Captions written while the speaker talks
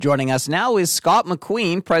Joining us now is Scott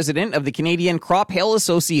McQueen, president of the Canadian Crop Hail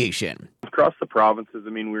Association. Across the provinces,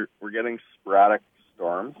 we're getting sporadic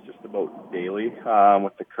storms just about daily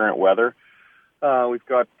with the current weather. We've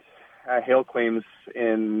got hail claims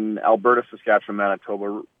in Alberta, Saskatchewan,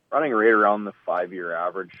 Manitoba running right around the 5-year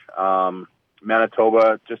average.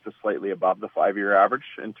 Manitoba just slightly above the 5-year average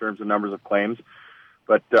in terms of numbers of claims.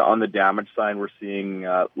 But on the damage side, we're seeing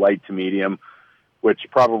light to medium, which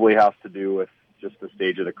probably has to do with just the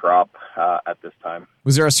stage of the crop at this time.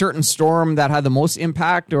 Was there a certain storm that had the most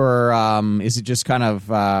impact, or is it just kind of,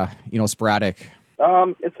 sporadic?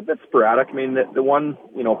 It's a bit sporadic. The one,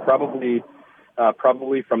 probably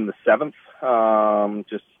from the 7th,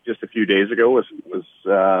 just a few days ago was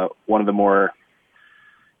one of the more,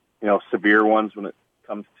 severe ones when it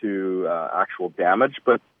comes to actual damage.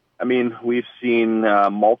 But, we've seen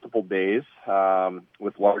multiple days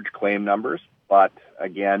with large claim numbers. But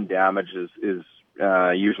again, damage is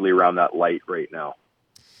usually around that light right now.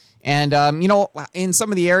 And, in some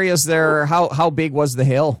of the areas there, how big was the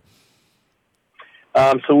hail?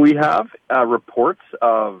 So we have reports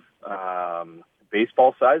of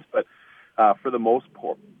baseball size, but for the most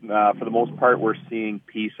part, we're seeing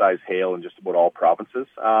pea-size hail in just about all provinces.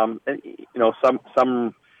 Some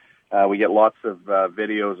we get lots of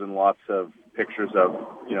videos and lots of pictures of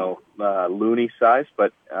loony size,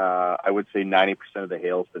 but I would say 90% of the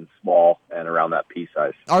hail has been small and around that pea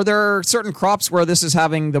size. Are there certain crops where this is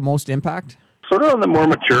having the most impact? Sort of on the more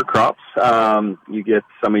mature crops, you get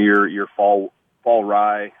some of your fall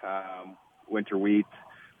rye, winter wheat.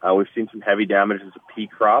 We've seen some heavy damages of pea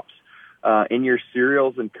crops. In your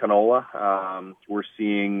cereals and canola, we're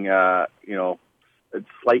seeing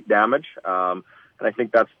slight damage. And I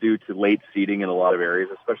think that's due to late seeding in a lot of areas,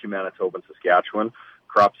 especially Manitoba and Saskatchewan.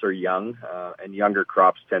 Crops are young, and younger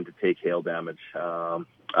crops tend to take hail damage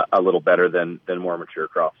a little better than more mature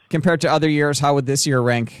crops. Compared to other years, how would this year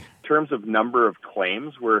rank? In terms of number of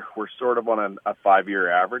claims, we're sort of on a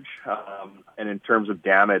 5-year average. And in terms of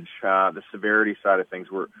damage, the severity side of things,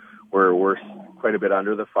 we're quite a bit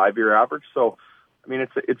under the 5-year average. So,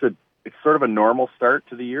 it's sort of a normal start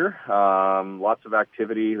to the year. Lots of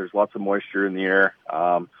activity. There's lots of moisture in the air.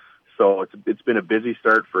 So it's been a busy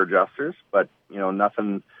start for adjusters, but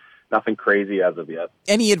nothing crazy as of yet.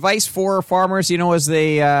 Any advice for farmers, as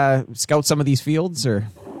they scout some of these fields, or?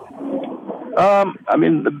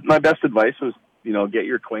 My best advice was, get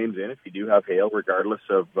your claims in if you do have hail, regardless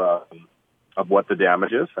of what the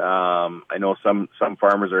damage is. I know some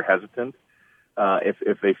farmers are hesitant.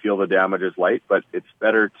 If they feel the damage is light, but it's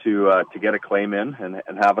better to get a claim in and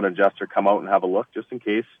have an adjuster come out and have a look just in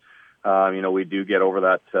case, we do get over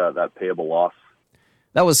that payable loss.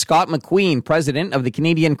 That was Scott McQueen, president of the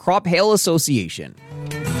Canadian Crop Hail Association.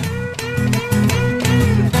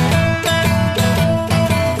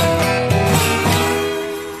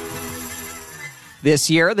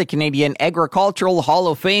 This year, the Canadian Agricultural Hall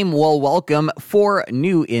of Fame will welcome 4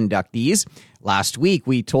 new inductees. Last week,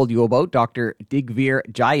 we told you about Dr. Digveer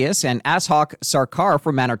Jayas and Ashok Sarkar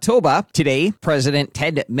from Manitoba. Today, President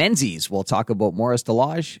Ted Menzies will talk about Maurice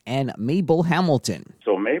Delage and Mabel Hamilton.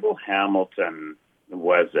 So Mabel Hamilton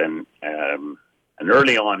was an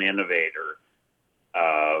early on innovator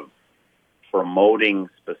of promoting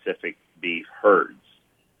specific beef herds.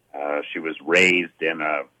 She was raised in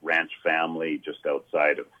a ranch family just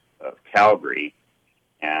outside of Calgary,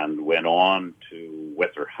 and went on to,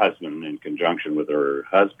 with her husband, in conjunction with her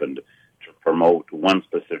husband, to promote one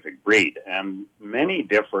specific breed. And many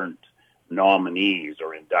different nominees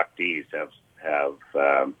or inductees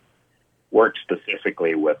have worked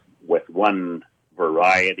specifically with one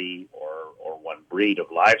variety or one breed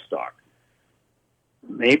of livestock.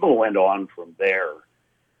 Mabel went on from there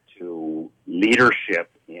to leadership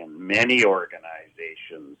in many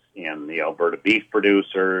organizations, in the Alberta Beef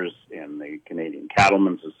Producers, in the Canadian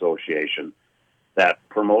Cattlemen's Association, that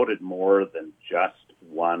promoted more than just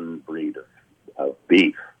one breed of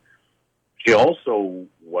beef. She also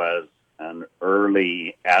was an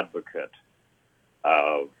early advocate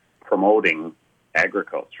of promoting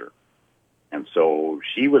agriculture. And so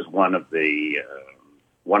she was one of the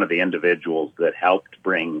individuals that helped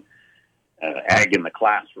bring ag in the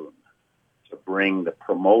classroom, to bring the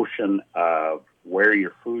promotion of where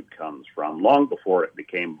your food comes from, long before it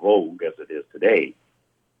became vogue as it is today,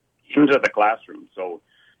 into the classroom. So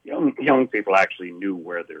young people actually knew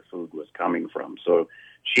where their food was coming from. So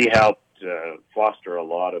she helped foster a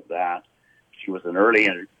lot of that. She was an early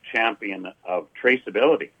champion of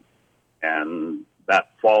traceability, and that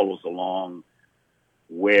follows along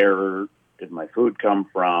where did my food come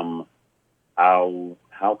from, how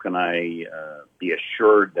how can I be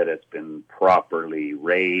assured that it's been properly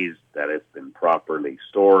raised, that it's been properly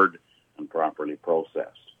stored, and properly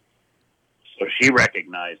processed? So she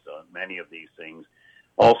recognized many of these things,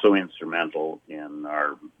 also instrumental in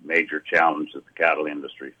our major challenge that the cattle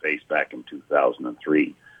industry faced back in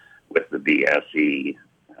 2003 with the BSE,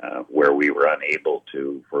 where we were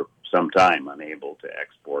for some time, unable to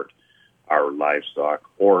export our livestock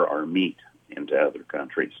or our meat into other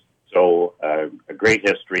countries. So a great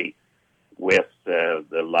history with the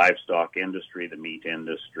livestock industry, the meat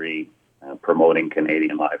industry, promoting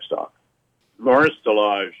Canadian livestock. Maurice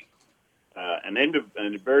Delage, a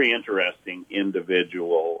very interesting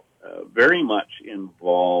individual, very much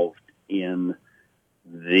involved in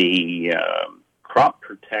the crop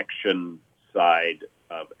protection side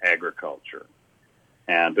of agriculture.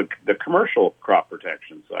 And the commercial crop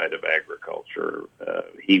protection side of agriculture,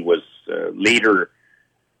 he was leader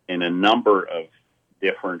in a number of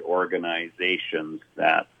different organizations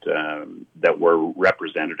that were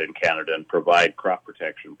represented in Canada and provide crop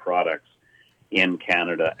protection products in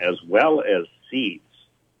Canada, as well as seeds.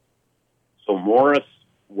 So Maurice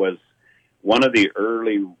was one of the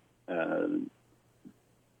early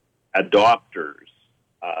adopters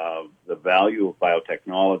of the value of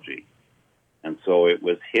biotechnology. And so it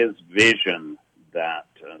was his vision that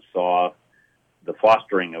saw the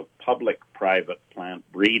fostering of public-private plant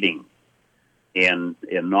breeding in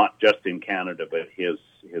not just in Canada, but his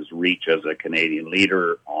reach as a Canadian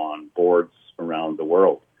leader on boards around the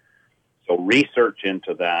world. So research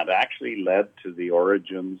into that actually led to the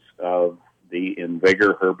origins of the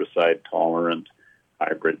InVigor herbicide-tolerant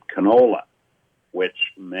hybrid canola,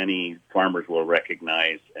 which many farmers will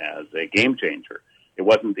recognize as a game changer. It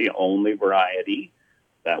wasn't the only variety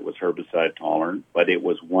that was herbicide-tolerant, but it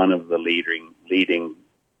was one of the leading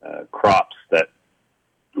crops that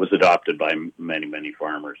was adopted by many, many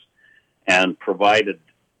farmers and provided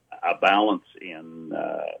a balance in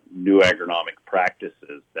new agronomic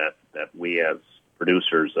practices that we as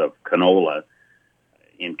producers of canola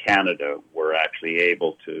in Canada were actually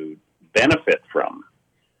able to benefit from.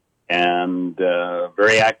 And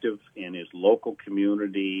very active in his local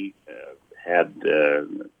community,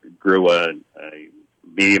 grew a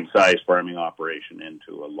medium-sized farming operation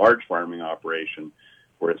into a large farming operation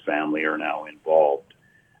where his family are now involved.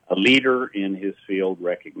 A leader in his field,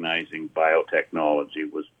 recognizing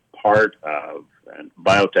biotechnology was part of, and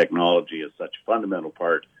biotechnology is such a fundamental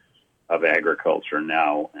part of agriculture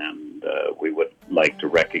now, and we would like to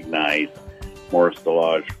recognize Maurice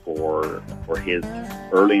Delage for his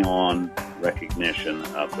early on recognition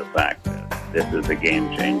of the fact that this is a game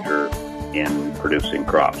changer in producing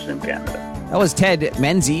crops in Canada. That was Ted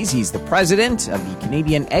Menzies. He's the president of the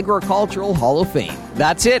Canadian Agricultural Hall of Fame.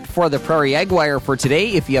 That's it for the Prairie Ag Wire for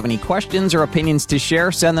today. If you have any questions or opinions to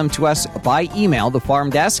share, send them to us by email,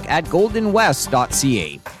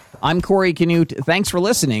 thefarmdesk@goldenwest.ca. I'm Corey Canute. Thanks for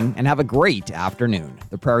listening and have a great afternoon.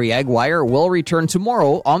 The Prairie Ag Wire will return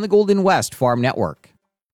tomorrow on the Golden West Farm Network.